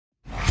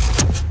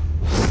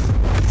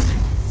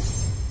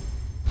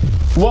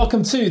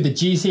Welcome to the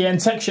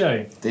GCN Tech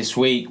Show. This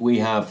week we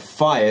have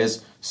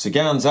fires,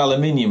 Sagan's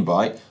aluminium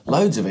bike,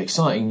 loads of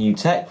exciting new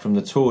tech from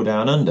the tour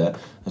down under,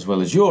 as well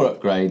as your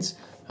upgrades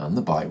and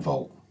the bike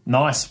vault.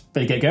 Nice,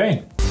 better get going.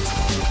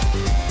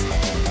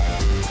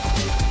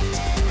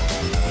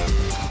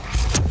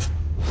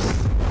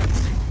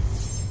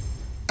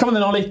 Come on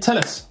then, Ollie, tell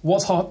us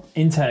what's hot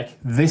in tech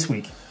this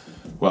week.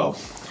 Well,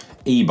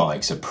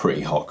 e-bikes are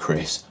pretty hot,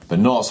 Chris, but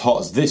not as hot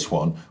as this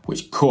one,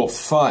 which caught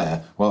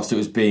fire whilst it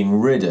was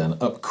being ridden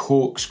up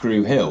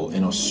Corkscrew Hill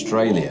in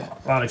Australia.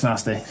 That looks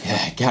nasty.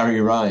 Yeah,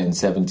 Gary Ryan,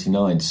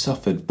 79,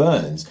 suffered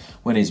burns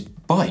when his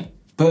bike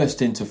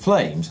burst into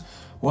flames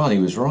while he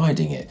was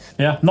riding it.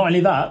 Yeah, not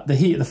only that, the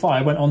heat of the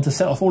fire went on to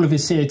set off all of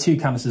his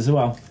CO2 canisters as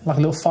well, like a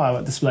little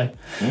firework display.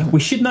 Yeah. We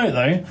should note,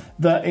 though,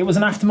 that it was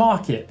an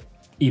aftermarket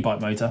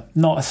e-bike motor,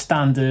 not a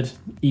standard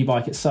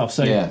e-bike itself.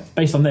 So yeah,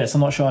 based on this,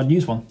 I'm not sure I'd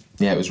use one.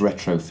 Yeah, it was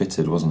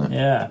retrofitted, wasn't it?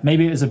 Yeah,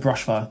 maybe it was a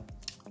brush fire.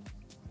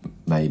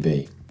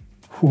 Maybe.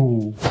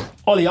 Ooh.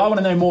 Ollie, I want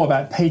to know more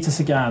about Peter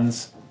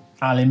Sagan's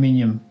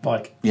aluminium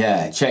bike.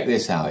 Yeah, check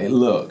this out. It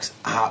looks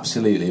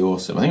absolutely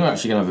awesome. I think we're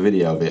actually going to have a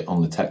video of it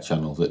on the tech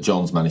channel that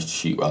John's managed to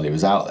shoot while he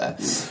was out there.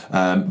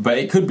 But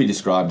it could be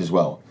described as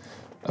well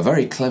a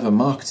very clever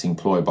marketing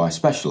ploy by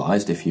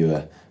Specialized, if you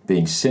were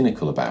being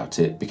cynical about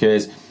it,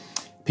 because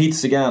Peter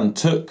Sagan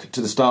took to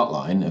the start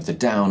line of the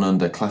Down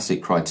Under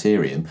Classic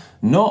Criterium,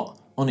 not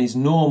on his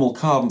normal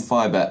Carbon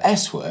Fibre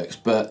S-Works,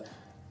 but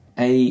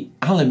a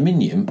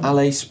Aluminium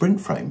Allez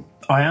Sprint frame.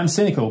 I am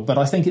cynical, but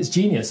I think it's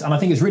genius, and I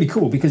think it's really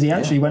cool because he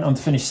actually went on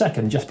to finish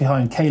second, just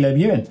behind Caleb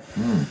Ewan.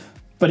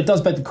 But it does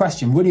beg the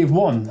question, would he have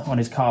won on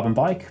his carbon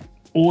bike,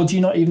 or do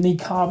you not even need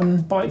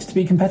carbon bikes to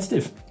be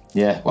competitive?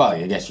 Yeah, well,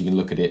 I guess you can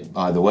look at it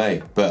either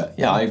way, but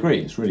yeah, I agree,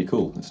 it's really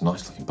cool. It's a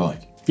nice looking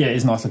bike. Yeah, it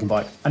is a nice looking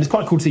bike, and it's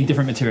quite cool to see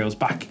different materials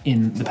back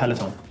in the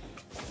peloton.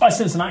 I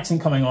sense an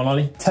accent coming on,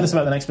 Ollie. Tell us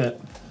about the next bit.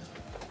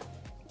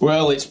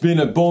 Well, it's been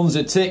a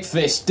bonza tick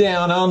fest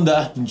down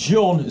under, and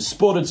John has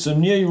spotted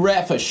some new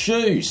Rafa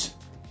shoes.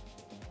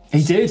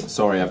 He did?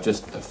 Sorry, I've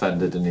just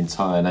offended an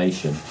entire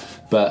nation.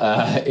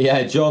 But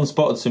yeah, John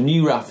spotted some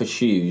new Rafa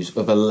shoes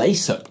of a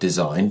lace-up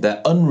design.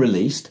 They're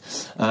unreleased,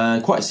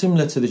 quite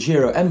similar to the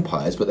Giro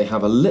Empires, but they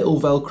have a little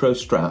Velcro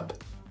strap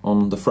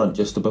on the front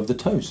just above the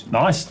toes.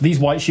 Nice. These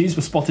white shoes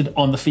were spotted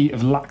on the feet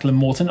of Lachlan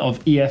Morton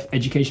of EF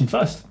Education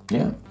First.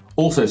 Yeah.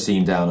 Also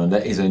seen down under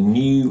is a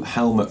new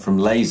helmet from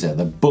Laser,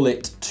 the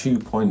Bullet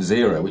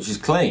 2.0, which is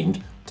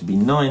claimed to be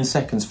 9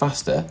 seconds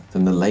faster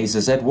than the Laser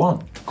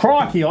Z1.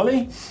 Crikey,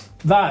 Ollie!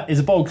 That is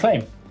a bold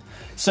claim.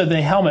 So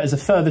the helmet is a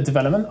further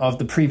development of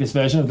the previous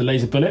version of the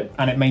Laser Bullet,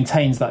 and it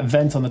maintains that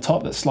vent on the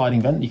top, that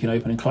sliding vent you can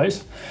open and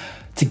close.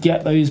 To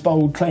get those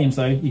bold claims,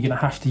 though, you're going to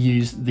have to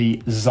use the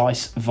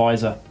Zeiss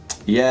visor.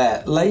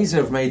 Yeah, Laser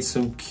have made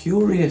some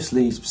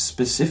curiously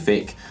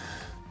specific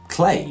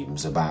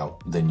claims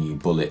about the new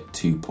Bullet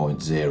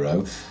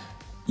 2.0.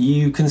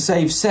 You can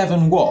save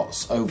 7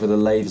 watts over the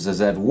Laser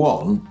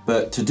Z1,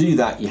 but to do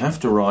that you have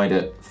to ride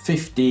at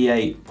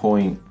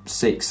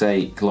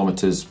 58.68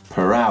 kilometers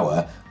per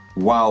hour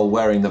while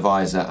wearing the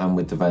visor and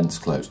with the vents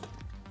closed.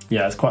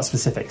 Yeah, it's quite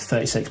specific,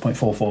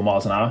 36.44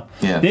 miles an hour.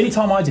 Yeah. The only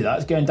time I do that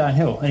is going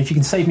downhill, and if you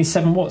can save me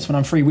 7 watts when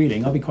I'm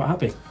freewheeling, I'll be quite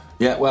happy.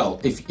 Yeah, well,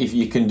 if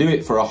you can do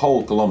it for a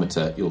whole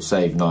kilometre, you'll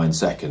save 9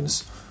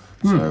 seconds.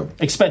 So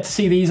expect to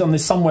see these on the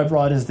Sunweb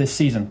riders this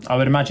season. I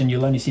would imagine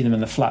you'll only see them in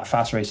the flat,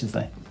 fast races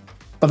though.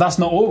 But that's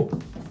not all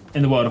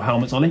in the world of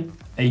helmets, Ollie.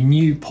 A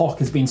new POC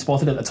has been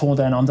spotted at the Tour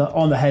Down Under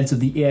on the heads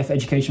of the EF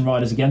Education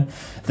riders again.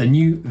 The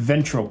new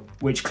Ventral,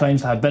 which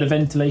claims to have better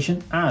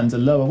ventilation and a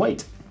lower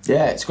weight.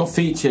 Yeah, it's got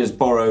features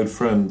borrowed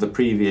from the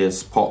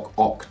previous POC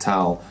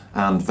Octal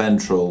and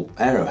Ventral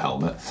aero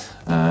helmet,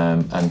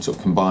 and sort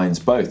of combines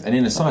both. And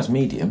in a size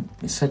medium,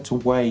 it's said to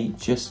weigh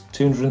just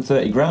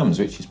 230 grams,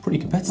 which is pretty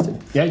competitive.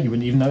 Yeah, you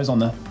wouldn't even know it's on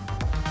there.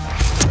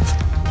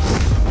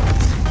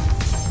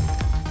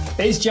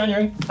 It's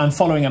January, and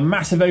following a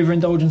massive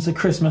overindulgence at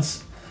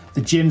Christmas,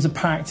 the gyms are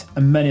packed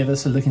and many of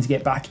us are looking to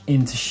get back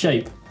into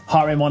shape.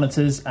 Heart rate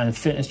monitors and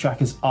fitness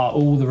trackers are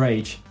all the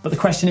rage. But the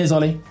question is,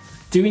 Ollie,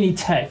 do we need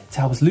tech to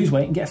help us lose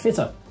weight and get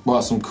fitter?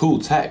 Well, some cool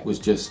tech was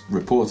just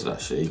reported,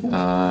 actually.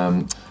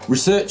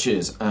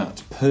 Researchers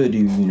at Purdue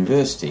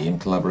University, in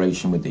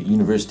collaboration with the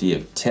University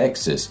of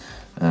Texas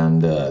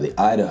and the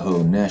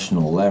Idaho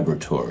National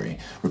Laboratory,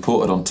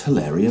 reported on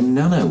tellurium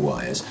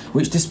nanowires,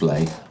 which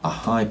display a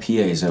high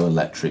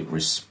piezoelectric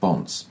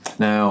response.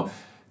 Now,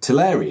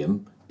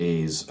 tellurium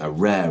is a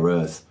rare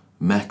earth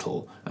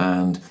metal,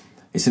 and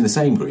it's in the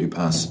same group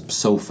as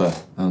sulfur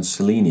and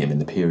selenium in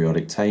the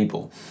periodic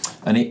table.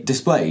 And it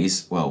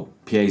displays, well,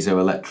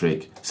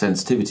 piezoelectric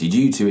sensitivity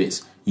due to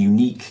its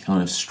unique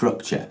kind of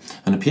structure.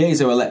 And a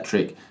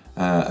piezoelectric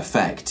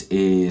effect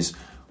is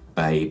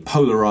a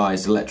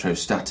polarized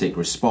electrostatic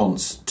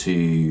response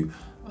to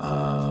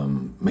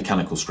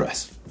mechanical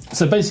stress.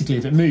 So basically,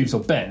 if it moves or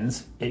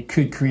bends, it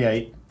could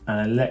create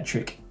an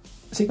electric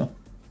signal.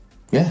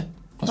 Yeah,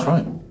 that's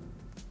right.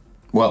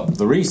 Well,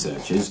 the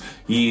researchers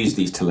used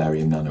these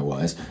tellurium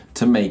nanowires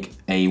to make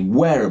a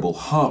wearable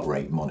heart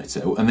rate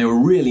monitor, and they were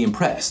really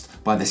impressed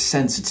by the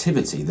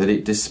sensitivity that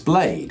it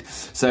displayed.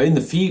 So in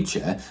the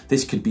future,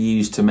 this could be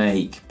used to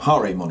make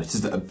heart rate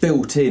monitors that are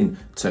built in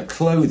to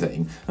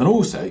clothing, and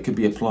also it could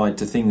be applied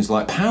to things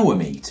like power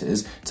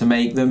meters to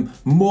make them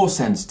more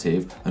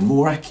sensitive and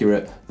more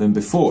accurate than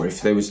before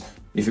if it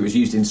was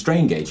used in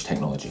strain gauge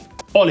technology.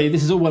 Ollie,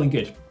 this is all well and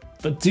good,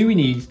 but do we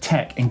need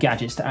tech and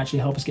gadgets to actually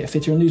help us get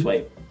fitter and lose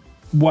weight?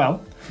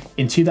 Well,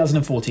 in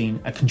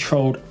 2014, a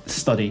controlled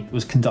study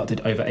was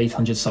conducted over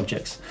 800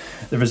 subjects.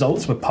 The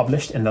results were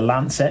published in the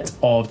Lancet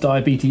of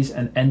Diabetes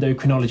and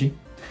Endocrinology,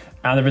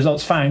 and the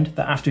results found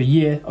that after a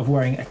year of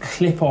wearing a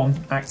clip-on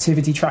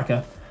activity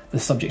tracker, the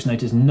subjects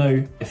noticed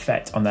no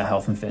effect on their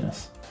health and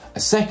fitness. A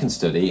second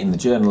study in the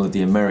Journal of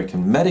the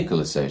American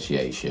Medical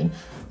Association,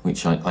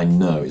 which I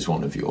know is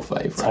one of your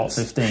favourites. Top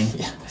 15.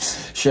 Yeah,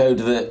 showed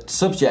that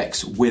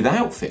subjects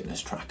without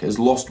fitness trackers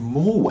lost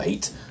more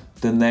weight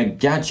than their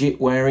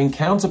gadget-wearing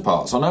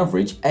counterparts, on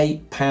average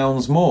 8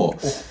 pounds more.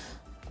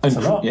 That's a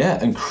lot. Yeah,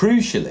 and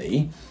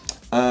crucially,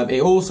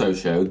 it also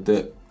showed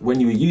that when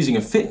you were using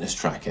a fitness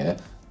tracker,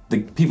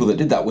 the people that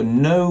did that were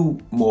no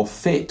more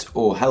fit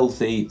or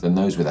healthy than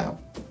those without.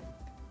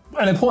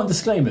 An important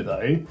disclaimer,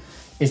 though,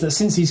 is that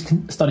since these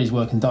studies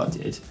were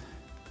conducted,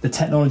 the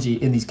technology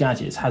in these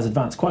gadgets has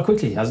advanced quite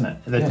quickly, hasn't it?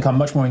 They've become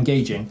much more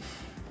engaging,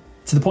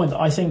 to the point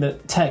that I think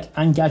that tech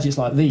and gadgets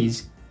like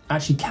these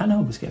actually can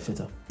help us get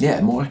fitter.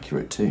 Yeah, more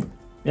accurate too.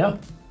 Yeah.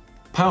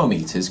 Power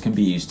meters can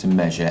be used to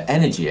measure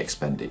energy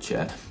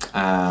expenditure,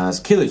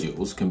 as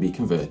kilojoules can be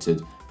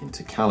converted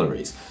into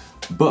calories.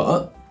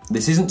 But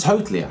this isn't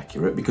totally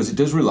accurate because it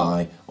does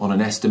rely on an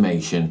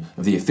estimation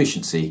of the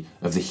efficiency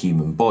of the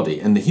human body,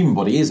 and the human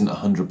body isn't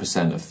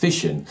 100%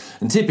 efficient,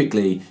 and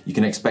typically you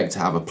can expect to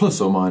have a plus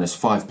or minus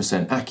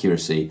 5%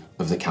 accuracy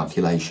of the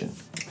calculation.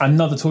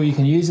 Another tool you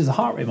can use is a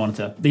heart rate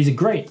monitor. These are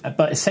great,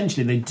 but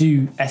essentially they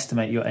do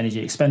estimate your energy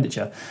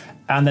expenditure,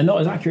 and they're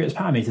not as accurate as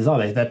power meters, are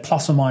they? They're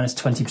plus or minus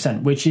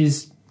 20%, which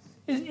is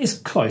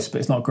close, but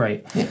it's not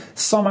great. Yeah.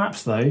 Some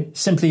apps, though,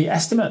 simply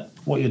estimate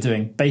what you're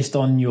doing based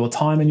on your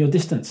time and your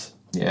distance.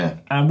 Yeah.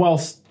 And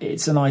whilst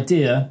it's an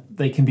idea,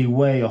 they can be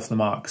way off the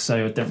mark,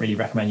 so I don't really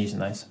recommend using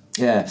those.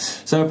 Yeah,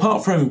 so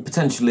apart from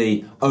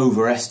potentially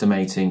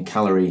overestimating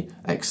calorie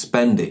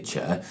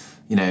expenditure,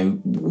 you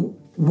know,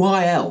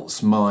 why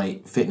else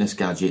might fitness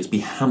gadgets be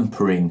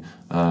hampering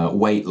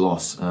weight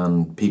loss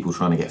and people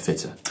trying to get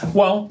fitter?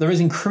 Well, there is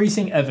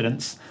increasing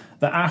evidence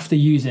that after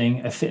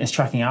using a fitness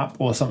tracking app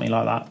or something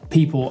like that,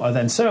 people are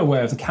then so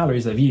aware of the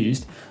calories they've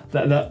used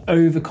that they're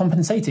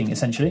overcompensating,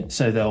 essentially.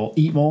 So they'll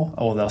eat more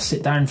or they'll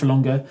sit down for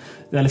longer.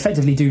 They'll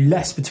effectively do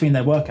less between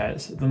their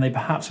workouts than they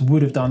perhaps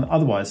would have done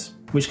otherwise,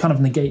 which kind of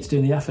negates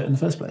doing the effort in the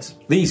first place.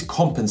 These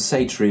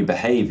compensatory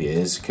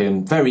behaviours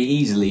can very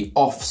easily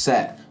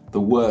offset the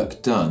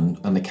work done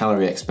and the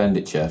calorie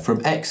expenditure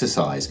from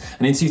exercise.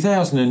 And in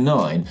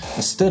 2009,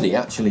 a study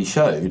actually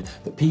showed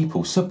that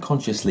people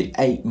subconsciously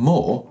ate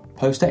more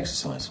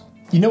post-exercise.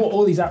 You know what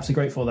all these apps are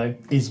great for, though,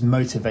 is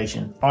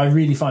motivation. I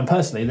really find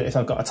personally that if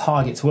I've got a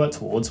target to work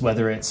towards,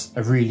 whether it's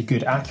a really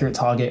good, accurate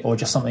target or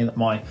just something that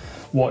my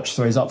watch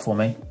throws up for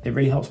me, it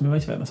really helps me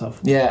motivate myself.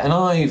 Yeah, and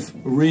I've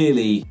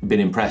really been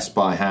impressed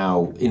by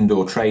how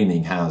indoor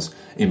training has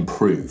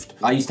improved.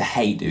 I used to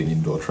hate doing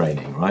indoor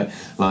training, right?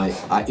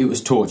 It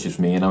was torture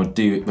for me and I would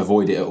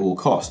avoid it at all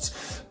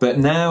costs. But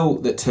now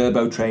that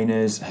turbo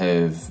trainers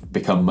have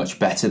become much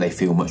better, they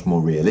feel much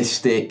more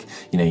realistic.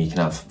 You know, you can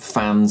have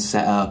fans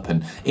set up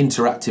and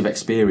interactive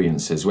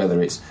experiences,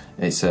 whether it's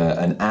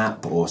an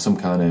app or some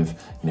kind of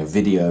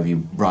video of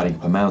you riding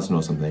up a mountain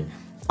or something.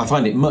 I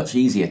find it much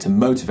easier to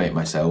motivate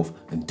myself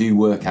and do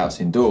workouts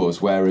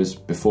indoors, whereas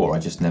before I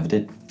just never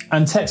did.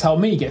 And tech's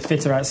helped me get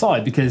fitter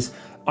outside because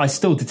I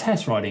still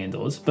detest riding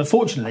indoors, but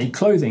fortunately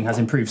clothing has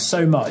improved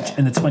so much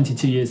in the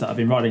 22 years that I've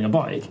been riding a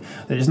bike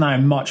that it's now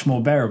much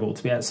more bearable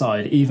to be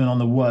outside even on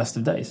the worst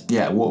of days.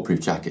 Yeah, waterproof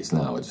jackets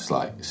now are just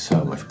like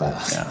so much better.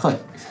 Yeah.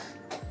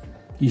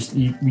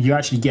 You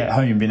actually get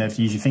home being able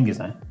to use your fingers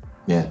now.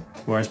 Yeah.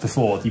 Whereas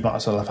before you might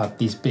as well have had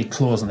these big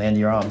claws on the end of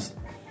your arms.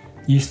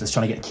 Useless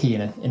trying to get a key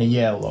in a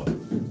Yale lock.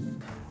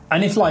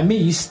 And if, like me,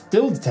 you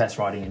still detest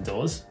riding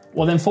indoors,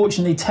 well then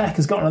fortunately tech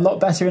has gotten a lot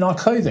better in our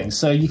clothing,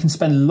 so you can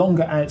spend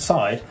longer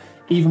outside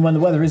even when the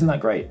weather isn't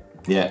that great.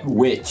 Yeah,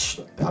 which,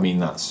 I mean,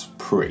 that's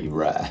pretty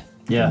rare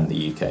in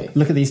the UK.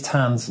 Look at these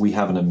tans. We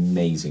have an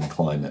amazing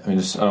climate. I mean,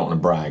 I don't want to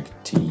brag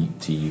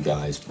to you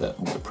guys, but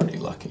we're pretty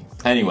lucky.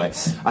 Anyway,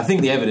 I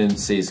think the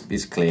evidence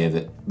is clear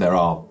that there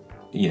are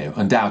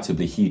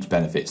undoubtedly huge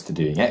benefits to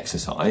doing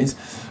exercise,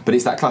 but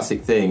it's that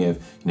classic thing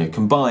of,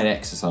 combine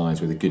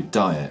exercise with a good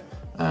diet,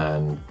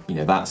 and,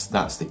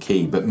 that's the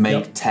key, but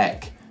make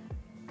tech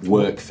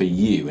work for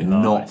you and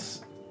not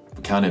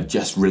kind of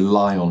just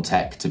rely on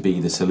tech to be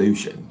the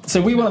solution.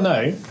 So we want to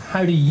know,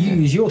 how do you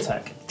use your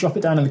tech? Drop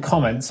it down in the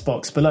comments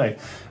box below.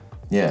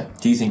 Yeah.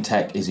 Do you think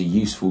tech is a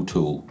useful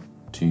tool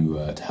to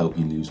help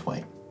you lose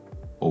weight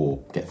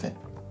or get fit?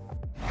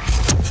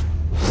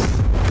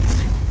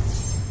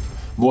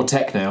 More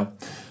tech now.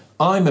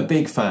 I'm a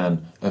big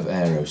fan of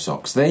aero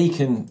socks. They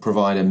can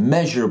provide a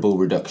measurable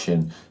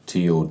reduction to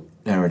your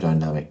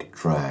aerodynamic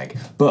drag.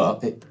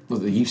 But the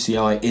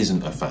UCI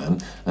isn't a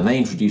fan, and they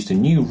introduced a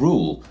new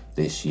rule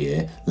this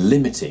year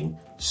limiting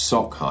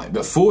sock height.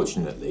 But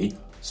fortunately,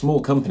 a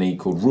small company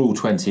called Rule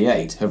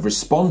 28 have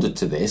responded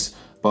to this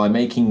by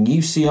making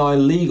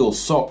UCI legal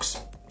socks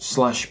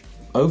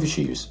 /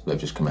 overshoes. They've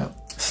just come out.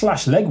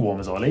 / leg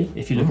warmers, Ollie,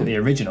 if you look at the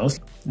originals.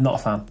 Not a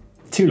fan.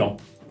 Too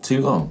long.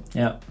 Too long?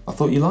 Yeah. I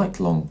thought you liked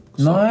long socks.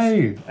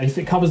 No. If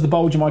it covers the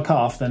bulge of my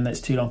calf, then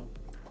it's too long.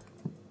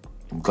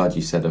 I'm glad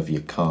you said of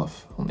your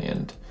calf on the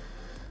end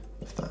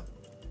of that.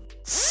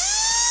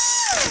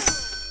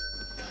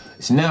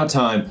 It's now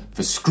time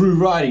for Screw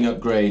Riding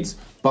Upgrades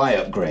by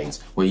Upgrades,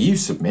 where you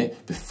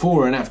submit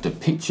before and after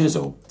pictures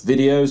or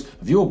videos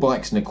of your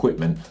bikes and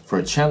equipment for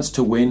a chance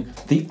to win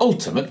the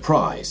ultimate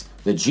prize,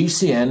 the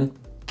GCN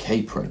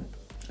Capron.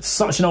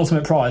 Such an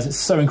ultimate prize. It's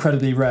so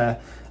incredibly rare.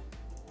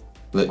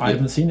 I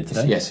haven't seen it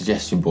today. Yeah,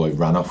 Suggestion Boy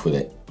ran off with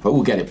it, but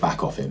we'll get it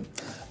back off him.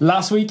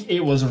 Last week it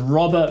was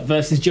Robert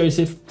versus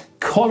Joseph,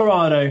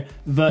 Colorado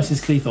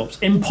versus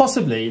Cleethorpes.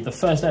 Impossibly the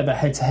first ever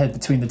head-to-head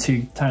between the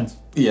two towns.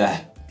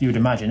 Yeah. You would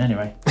imagine,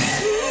 anyway.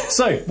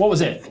 So, what was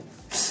it?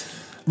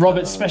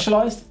 Robert's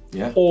Specialised?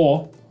 Yeah.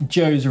 Or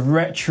Joe's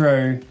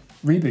Retro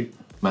Reboot?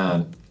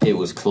 Man, it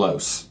was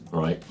close,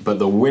 right? But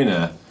the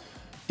winner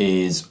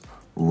is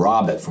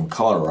Robert from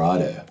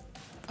Colorado.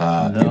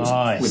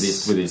 Nice.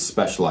 With his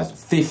Specialised,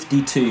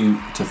 52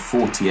 to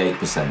 48%.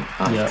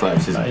 That's close,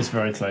 isn't it? That is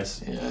very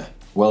close. Yeah.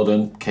 Well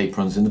done.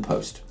 Caprons in the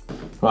post.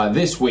 Right,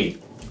 this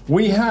week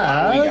we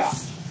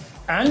have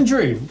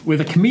Andrew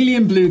with a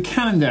Chameleon Blue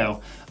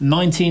Cannondale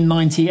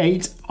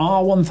 1998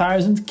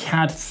 R1000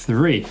 CAD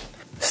 3.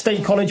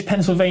 State College,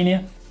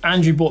 Pennsylvania.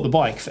 Andrew bought the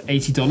bike for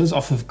 $80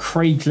 off of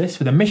Craigslist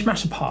with a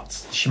mishmash of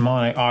parts,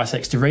 Shimano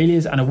RSX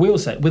derailleurs and a wheel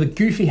set with a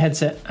goofy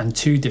headset and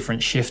 2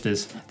 different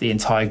shifters. The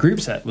entire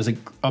group set was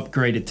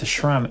upgraded to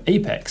SRAM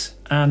Apex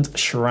and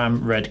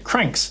SRAM Red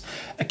cranks.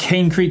 A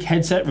Cane Creek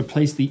headset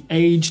replaced the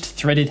aged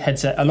threaded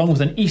headset along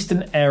with an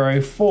Eastern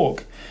Aero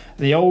fork.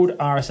 The old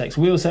RSX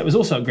wheel set was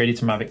also upgraded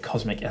to Mavic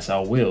Cosmic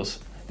SL wheels.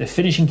 The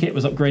finishing kit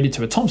was upgraded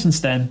to a Thompson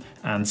stem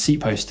and seat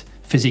post,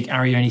 Physique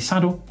Arione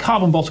saddle,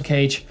 carbon bottle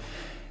cage,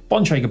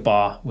 Bontrager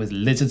bar with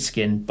lizard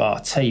skin bar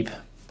tape.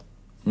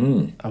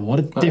 And what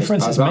a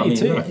difference it's made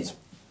too. It's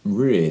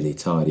really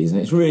tidy, isn't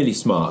it? It's really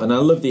smart, and I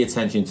love the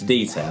attention to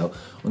detail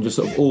on just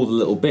sort of all the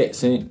little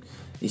bits. And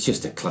it's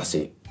just a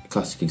classic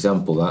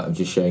example that of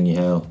just showing you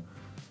how,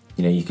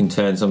 you know, you can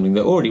turn something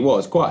that already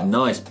was quite a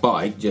nice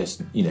bike,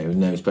 just, you know,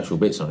 no special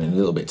bits on it, and a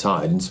little bit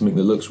tired, into something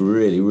that looks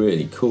really,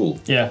 really cool.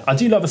 Yeah, I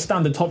do love a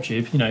standard top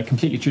tube, you know,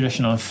 completely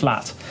traditional and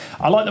flat.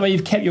 I like the way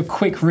you've kept your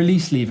quick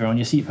release lever on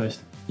your seat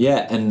post.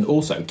 Yeah, and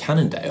also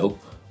Cannondale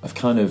have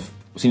kind of,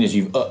 seeing as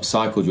you've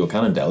upcycled your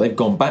Cannondale, they've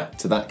gone back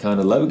to that kind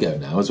of logo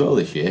now as well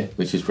this year,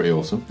 which is pretty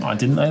awesome. I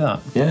didn't know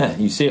that. Yeah,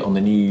 you see it on the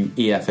new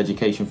EF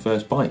Education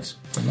First bikes.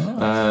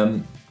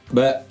 Nice.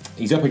 But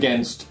he's up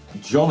against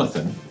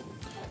Jonathan,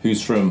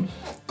 who's from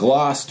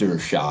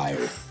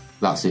Gloucestershire.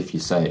 That's if you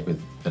say it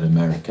with an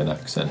American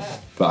accent,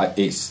 but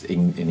it's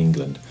in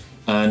England.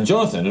 And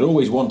Jonathan had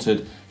always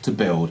wanted to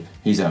build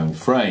his own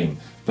frame,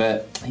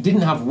 but he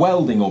didn't have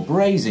welding or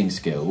brazing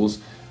skills,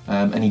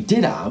 and he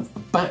did have a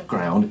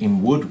background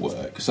in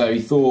woodwork, so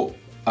he thought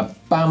a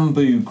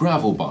bamboo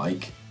gravel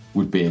bike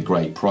would be a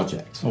great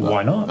project. Well,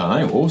 why not?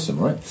 I know, awesome,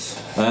 right?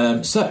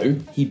 So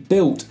he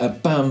built a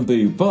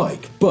bamboo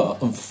bike,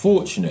 but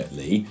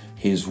unfortunately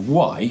his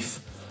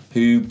wife,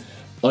 who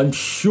I'm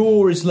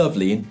sure is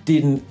lovely and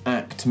didn't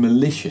act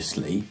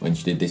maliciously when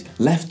she did this,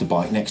 left the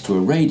bike next to a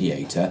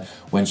radiator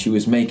when she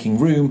was making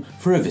room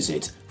for a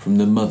visit from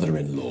the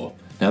mother-in-law.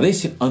 Now,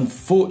 this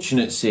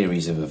unfortunate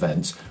series of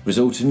events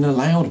resulted in a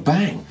loud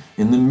bang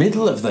in the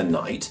middle of the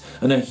night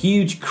and a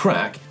huge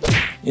crack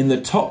in the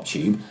top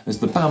tube as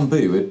the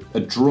bamboo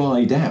had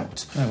dried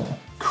out. Oh.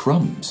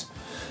 Crumbs.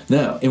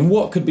 Now, in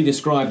what could be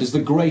described as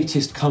the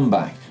greatest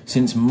comeback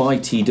since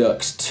Mighty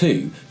Ducks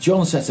 2,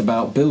 John set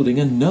about building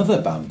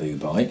another bamboo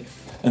bike,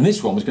 and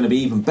this one was going to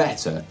be even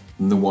better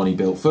than the one he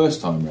built first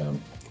time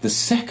round. The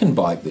second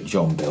bike that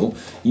John built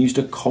used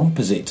a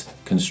composite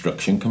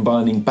construction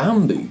combining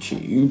bamboo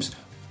tubes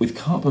with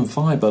carbon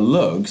fibre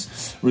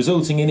lugs,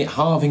 resulting in it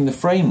halving the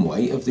frame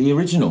weight of the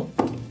original.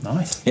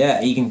 Nice. Yeah,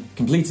 he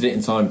completed it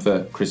in time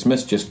for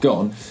Christmas, just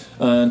gone,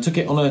 and took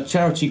it on a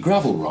charity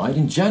gravel ride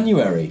in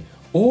January.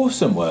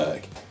 Awesome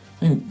work.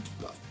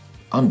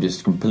 I'm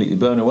just completely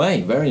blown away.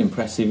 Very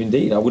impressive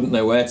indeed. I wouldn't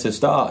know where to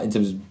start in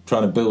terms of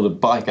trying to build a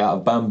bike out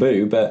of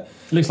bamboo, but...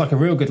 It looks like a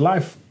real good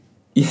life.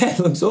 Yeah, it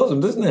looks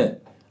awesome, doesn't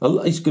it?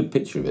 It's a good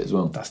picture of it as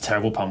well. That's a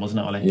terrible pun,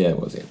 wasn't it, Ollie? Yeah,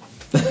 was it?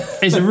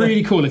 It's a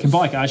really cool looking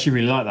bike. I actually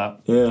really like that.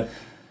 Yeah.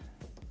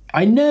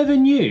 I never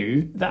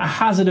knew that a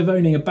hazard of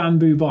owning a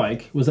bamboo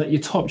bike was that your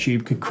top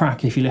tube could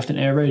crack if you left an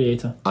air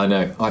radiator. I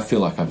know. I feel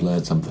like I've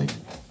learned something.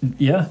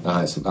 Yeah.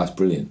 That's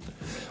brilliant.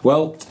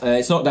 Well,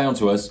 it's not down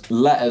to us.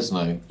 Let us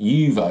know.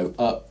 You vote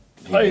up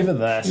here. Over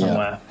there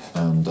somewhere.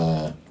 Yeah. And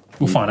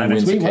we'll find out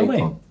next week, won't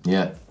we?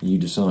 Yeah, you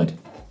decide.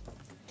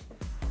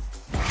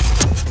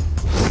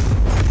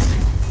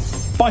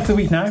 Bike of the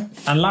week now,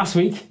 and last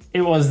week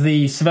it was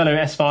the Cervelo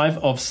S5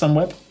 of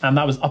Sunweb, and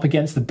that was up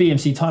against the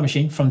BMC Time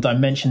Machine from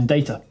Dimension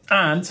Data.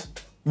 And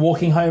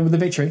walking home with the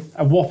victory,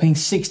 a whopping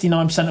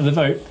 69% of the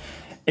vote,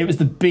 it was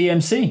the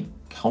BMC.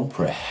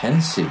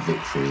 Comprehensive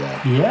victory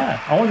there.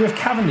 Yeah, I wonder if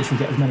Cavendish will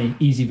get as many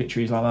easy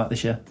victories like that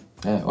this year.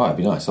 Yeah, well, it'd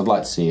be nice. I'd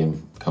like to see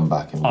him come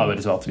back. And I would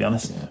as well, to be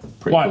honest. Yeah,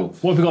 pretty right, cool.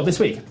 What have we got this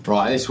week?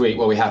 Right, this week,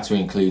 well, we had to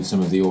include some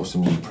of the awesome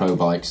new pro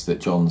bikes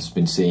that John's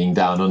been seeing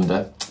down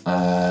under.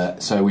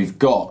 So we've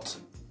got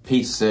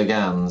Peter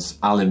Sagan's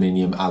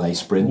Aluminium Allez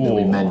Sprint that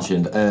we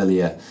mentioned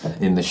earlier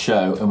in the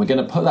show, and we're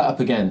going to put that up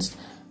against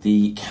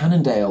the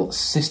Cannondale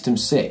System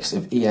 6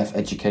 of EF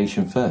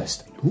Education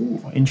First.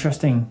 Ooh,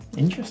 interesting.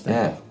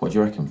 Yeah, what do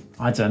you reckon?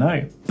 I don't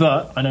know,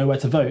 but I know where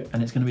to vote,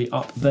 and it's going to be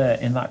up there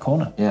in that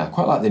corner. Yeah, I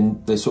quite like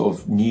the sort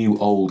of new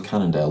old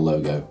Cannondale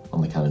logo on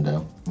the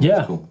Cannondale.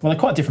 Yeah, cool. Well, they're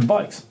quite different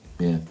bikes.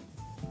 Yeah.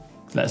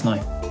 Let us know.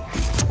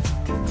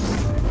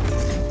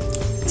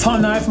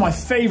 Time now for my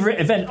favourite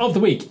event of the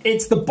week.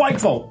 It's the Bike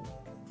Vault.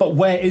 But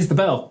where is the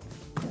bell?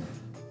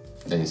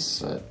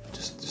 It's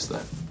just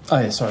there. Oh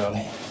yeah, sorry,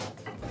 Ollie.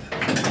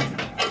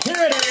 Here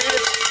it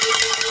is!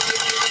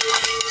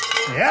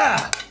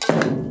 Yeah!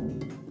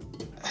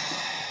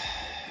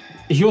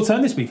 It's your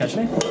turn this week,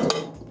 actually.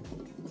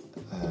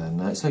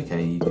 No, it's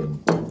okay. You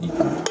can.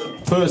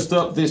 First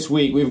up this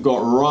week, we've got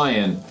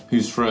Ryan,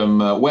 who's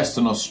from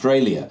Western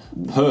Australia,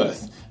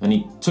 Perth, and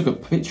he took a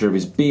picture of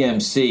his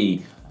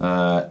BMC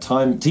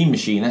Team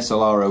Machine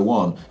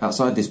SLR01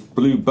 outside this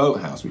blue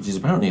boathouse, which is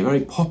apparently a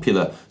very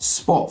popular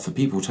spot for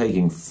people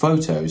taking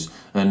photos,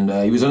 and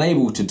he was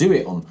unable to do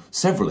it on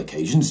several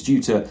occasions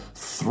due to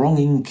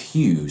thronging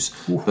queues,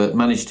 but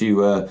managed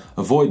to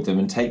avoid them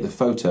and take the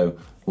photo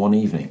one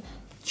evening.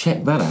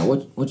 Check that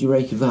out. What do you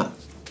rate of that?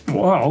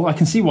 Well, I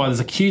can see why there's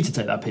a queue to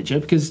take that picture,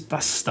 because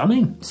that's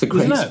stunning. It's a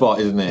great spot,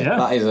 isn't it? Yeah.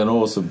 That is an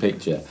awesome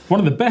picture. One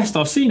of the best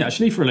I've seen,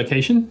 actually, for a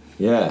location.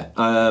 Yeah.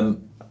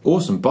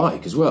 Awesome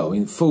bike as well. I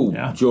mean, full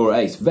Dura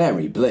Ace,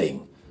 very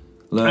bling.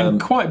 And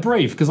quite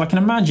brave, because I can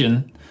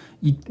imagine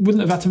you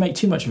wouldn't have had to make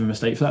too much of a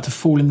mistake for that to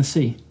fall in the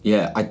sea.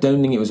 Yeah, I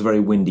don't think it was a very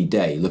windy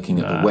day looking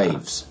at the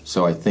waves,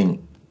 so I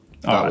think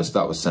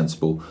that was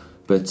sensible.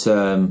 But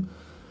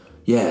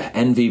yeah,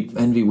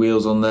 Envy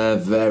wheels on there,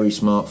 very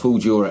smart. Full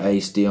Dura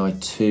Ace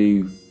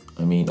Di2.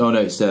 I mean, oh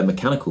no, it's a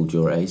mechanical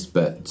Dura Ace,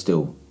 but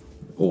still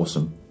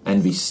awesome.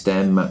 Envy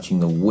stem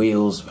matching the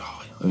wheels.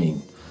 Oh, I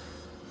mean,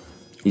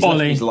 he's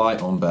left his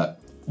light on, but...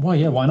 Well,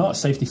 yeah, why not?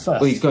 Safety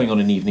first. Well, he's going on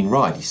an evening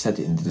ride. He said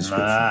it in the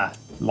description.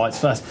 Lights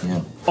first.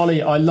 Yeah.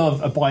 Ollie, I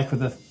love a bike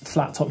with a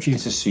flat top tube.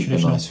 It's a super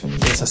nice for me.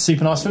 It's a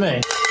super nice for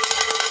me.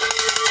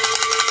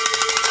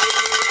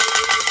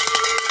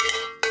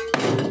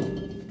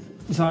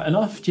 Is that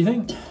enough, do you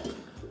think?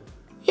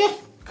 Yeah.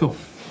 Cool.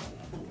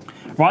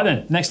 Right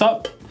then, next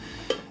up,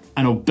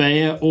 an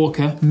Orbea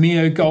Orca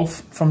Mio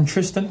Golf from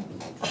Tristan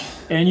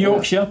in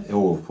Yorkshire.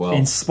 Oh, well.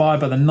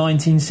 Inspired by the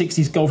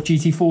 1960s Golf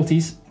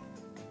GT40s.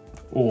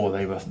 Oh,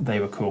 they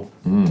were cool.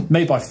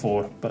 Made by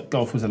Ford, but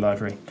Golf was a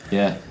livery.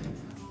 Yeah.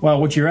 Well,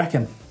 what do you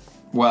reckon?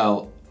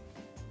 Well,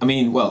 I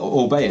mean,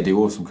 Orbea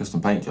do awesome custom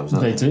paint jobs,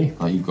 don't they? They do.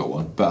 Oh, you've got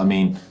one. But I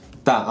mean,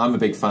 I'm a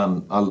big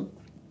fan. I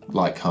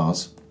like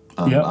cars.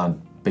 I'm a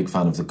big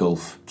fan of the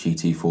Golf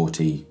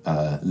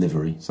GT40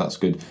 livery, so that's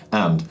good.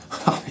 And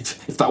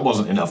if that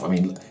wasn't enough, I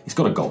mean, it's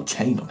got a gold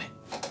chain on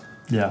it.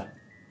 Yeah.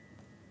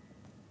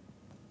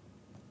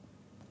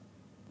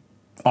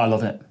 I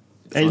love it.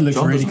 It looks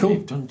really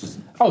cool.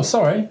 Oh,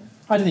 sorry.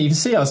 I didn't even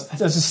see. I was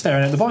just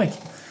staring at the bike.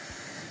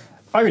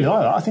 I really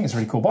like that. I think it's a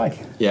really cool bike.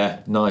 Yeah,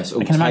 nice.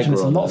 I can imagine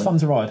it's a lot of fun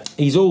to ride.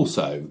 He's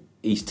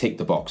ticked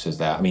the boxes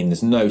there. I mean,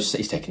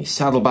 he's taken his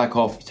saddleback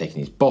off, he's taken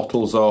his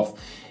bottles off,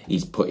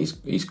 he's put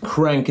his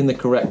crank in the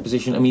correct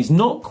position. I mean, he's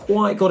not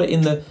quite got it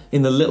in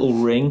the little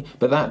ring,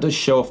 but that does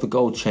show off the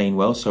gold chain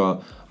well,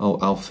 so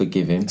I'll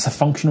forgive him. It's a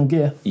functional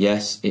gear.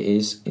 Yes, it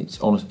is.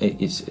 It's honest.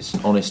 It's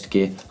an honest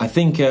gear. I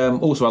think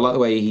also I like the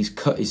way he's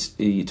cut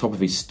the top of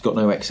his. Got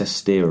no excess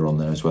steerer on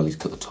there as well. He's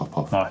cut the top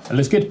off. No, it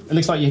looks good. It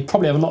looks like you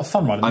probably have a lot of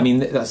fun riding. I mean,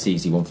 that's the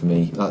easy one for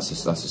me. That's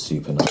a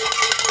super nice.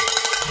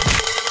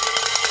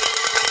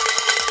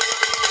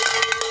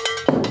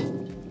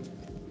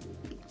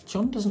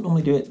 John doesn't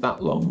normally do it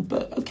that long,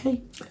 but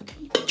okay.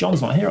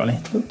 John's not here, Ollie.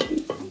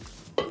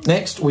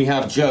 Next, we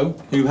have Joe,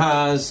 who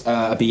has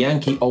a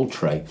Bianchi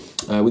Ultra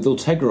with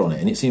Ultegra on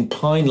it, and it's in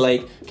Pine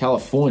Lake,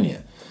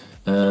 California.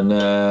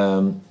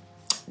 And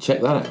check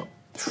that out.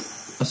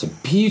 That's a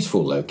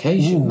beautiful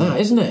location, that,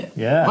 isn't it?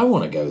 Yeah. I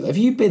want to go there. Have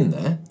you been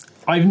there?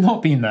 I've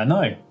not been there,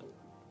 no.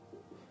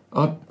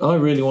 I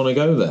really want to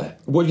go there.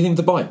 What do you think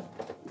of the bike?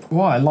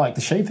 Well, I like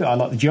the shape of it. I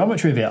like the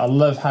geometry of it. I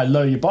love how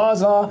low your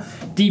bars are.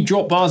 Deep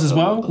drop bars as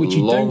well, which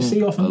you don't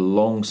see often. A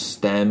long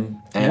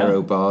stem,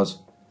 aero bars.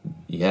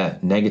 Yeah,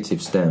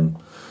 negative stem.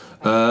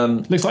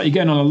 Looks like you're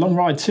going on a long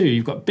ride too.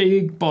 You've got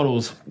big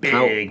bottles,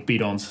 big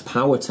bidons.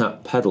 Power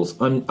tap pedals.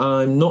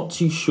 I'm not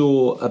too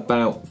sure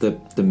about the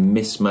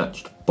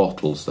mismatched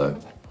bottles though.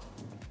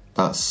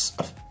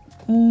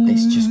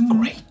 It's just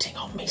grating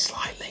on me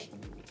slightly.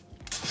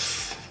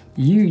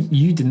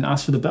 You didn't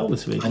ask for the bell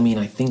this week. I mean,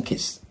 I think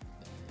it's.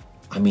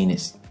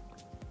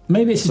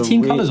 Maybe it's his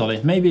team colours,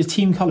 Ollie. Maybe his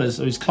team colours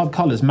or his club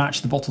colours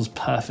match the bottles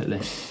perfectly.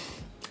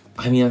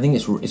 I mean, I think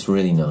it's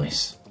really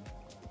nice.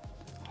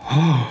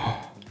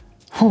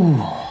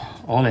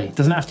 Ollie,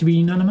 doesn't it have to be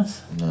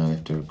unanimous? No, we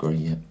have to agree,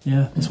 yeah.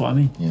 Yeah, that's what I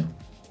mean. Yeah.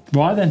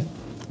 Right then,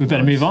 we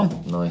better move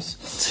on.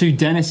 Nice. To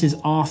Dennis's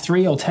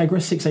R3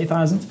 Ultegra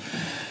 68000.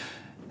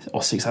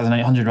 Or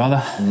 6,800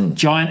 rather.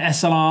 Giant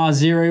SLR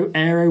 0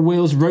 aero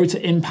wheels, rotor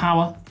in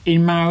power,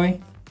 in Maui.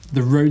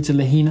 The road to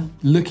Lahina,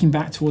 looking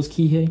back towards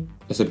Kihei.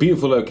 It's a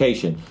beautiful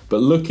location, but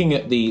looking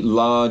at the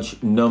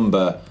large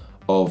number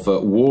of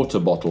water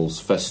bottles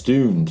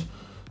festooned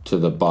to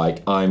the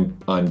bike, I'm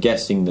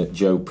guessing that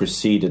Joe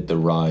preceded the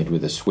ride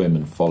with a swim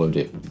and followed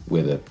it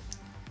with a...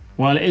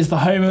 Well, it is the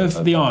home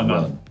of the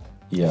Ironman,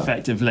 yeah,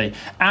 effectively.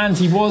 And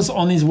he was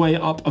on his way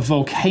up a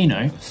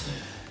volcano.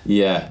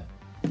 Yeah.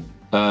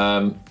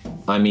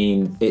 I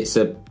mean, it's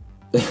a...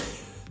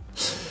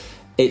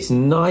 it's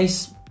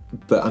nice,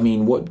 but I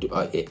mean, what...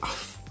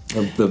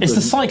 It's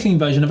the cycling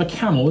version of a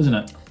camel, isn't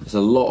it? There's a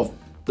lot of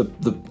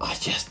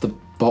the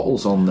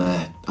bottles on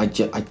there.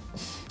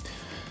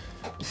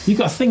 You've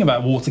got a thing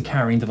about water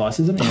carrying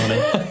devices, haven't you, Ollie?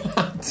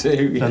 I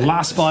do. Yeah. The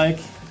last bike,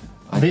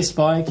 this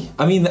bike.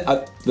 I mean,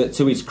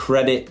 to his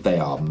credit, they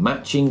are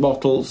matching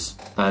bottles,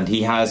 and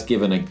he has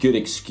given a good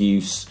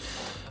excuse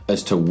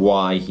as to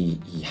why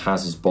he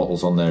has his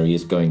bottles on there. He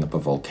is going up a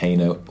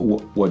volcano.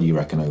 What do you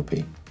reckon, OP?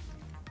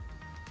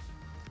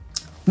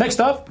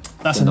 Next up,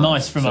 that's a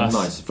nice from us.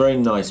 Nice, very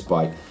nice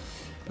bike.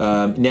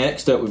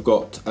 Next up, we've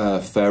got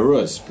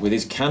Ferruz with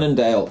his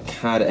Cannondale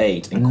CAD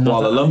 8 in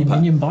Kuala Lumpur.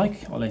 Aluminium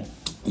bike, Ollie.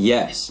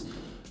 Yes.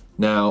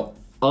 Now,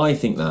 I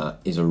think that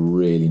is a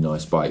really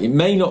nice bike. It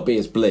may not be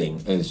as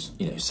bling as,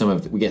 you know,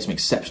 we get some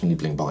exceptionally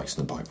bling bikes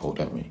in the bike vault,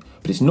 don't we?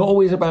 But it's not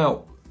always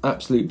about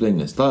absolute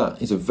blingness.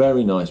 That is a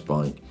very nice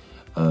bike.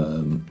 You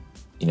know,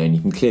 and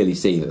you can clearly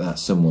see that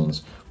that's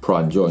someone's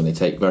pride and joy, and they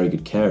take very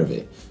good care of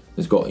it.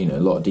 There's got, you know, a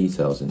lot of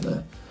details in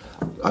there.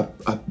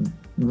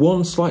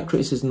 One slight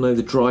criticism though,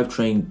 the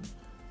drivetrain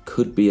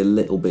could be a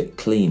little bit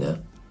cleaner.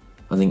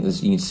 I think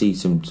you can see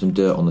some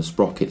dirt on the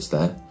sprockets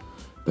there,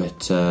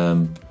 but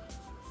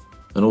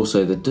and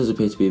also there does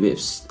appear to be a bit of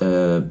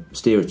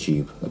steerer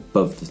tube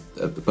above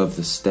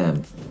the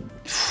stem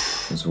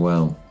as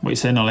well. What are you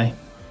saying, Ollie?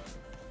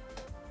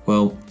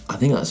 Well, I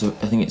think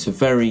it's a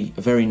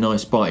very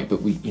nice bike,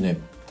 but you know,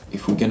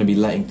 if we're going to be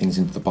letting things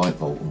into the bike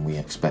vault and we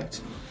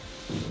expect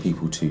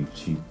people to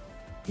you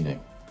know,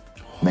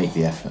 make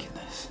the effort.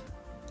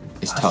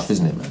 It's tough,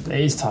 isn't it, man?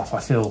 It is tough. I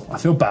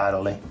feel bad,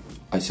 Ollie.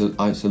 It's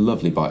a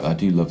lovely bike. I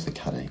do love the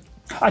CAD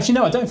 8. Actually,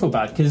 no, I don't feel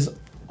bad because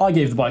I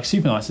gave the bike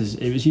super nices.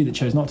 It was you that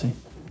chose not to.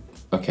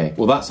 Okay,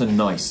 well that's a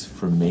nice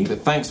from me.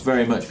 But thanks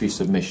very much for your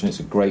submission. It's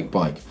a great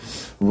bike.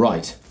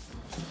 Right.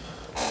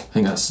 I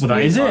think that's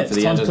that is it. For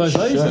the Time end to of the close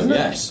those, show. isn't it?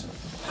 Yes.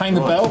 Hang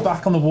the bell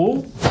back on the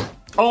wall.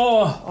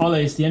 Oh,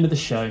 Ollie, it's the end of the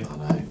show. I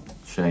know.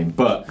 Shame,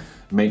 but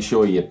make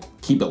sure you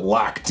keep it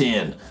locked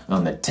in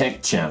on the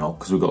Tech channel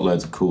because we've got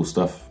loads of cool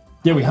stuff.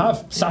 Yeah, we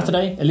have.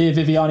 Saturday, Elia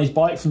Viviani's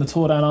bike from the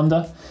Tour Down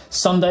Under.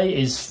 Sunday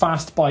is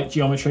Fast Bike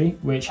Geometry,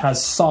 which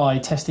has Sai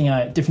testing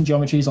out different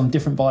geometries on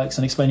different bikes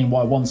and explaining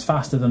why one's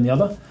faster than the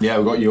other. Yeah,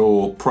 we've got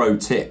your pro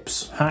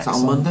tips. Hacks is that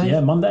on Monday?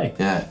 Yeah, Monday.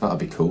 Yeah, that'd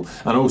be cool.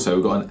 And also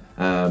we've got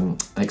an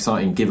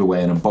exciting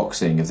giveaway and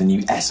unboxing of the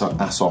new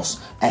ASOS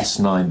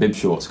S9 bib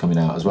shorts coming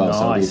out as well. Nice. So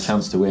there'll be a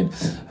chance to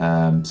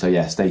win. So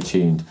yeah, stay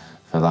tuned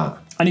for that.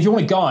 And if you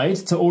want a guide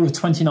to all of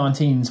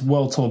 2019's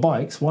World Tour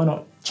bikes, why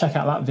not check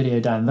out that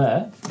video down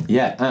there?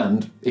 Yeah,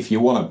 and if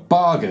you want a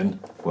bargain,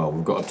 well,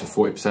 we've got up to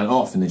 40%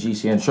 off in the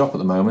GCN shop at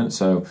the moment,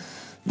 so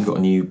you've got a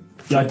new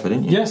jumper,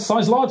 didn't you? Yeah,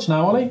 size large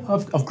now, Ollie.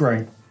 I've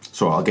grown.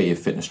 So I'll get you a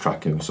fitness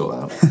tracker and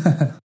sort that out.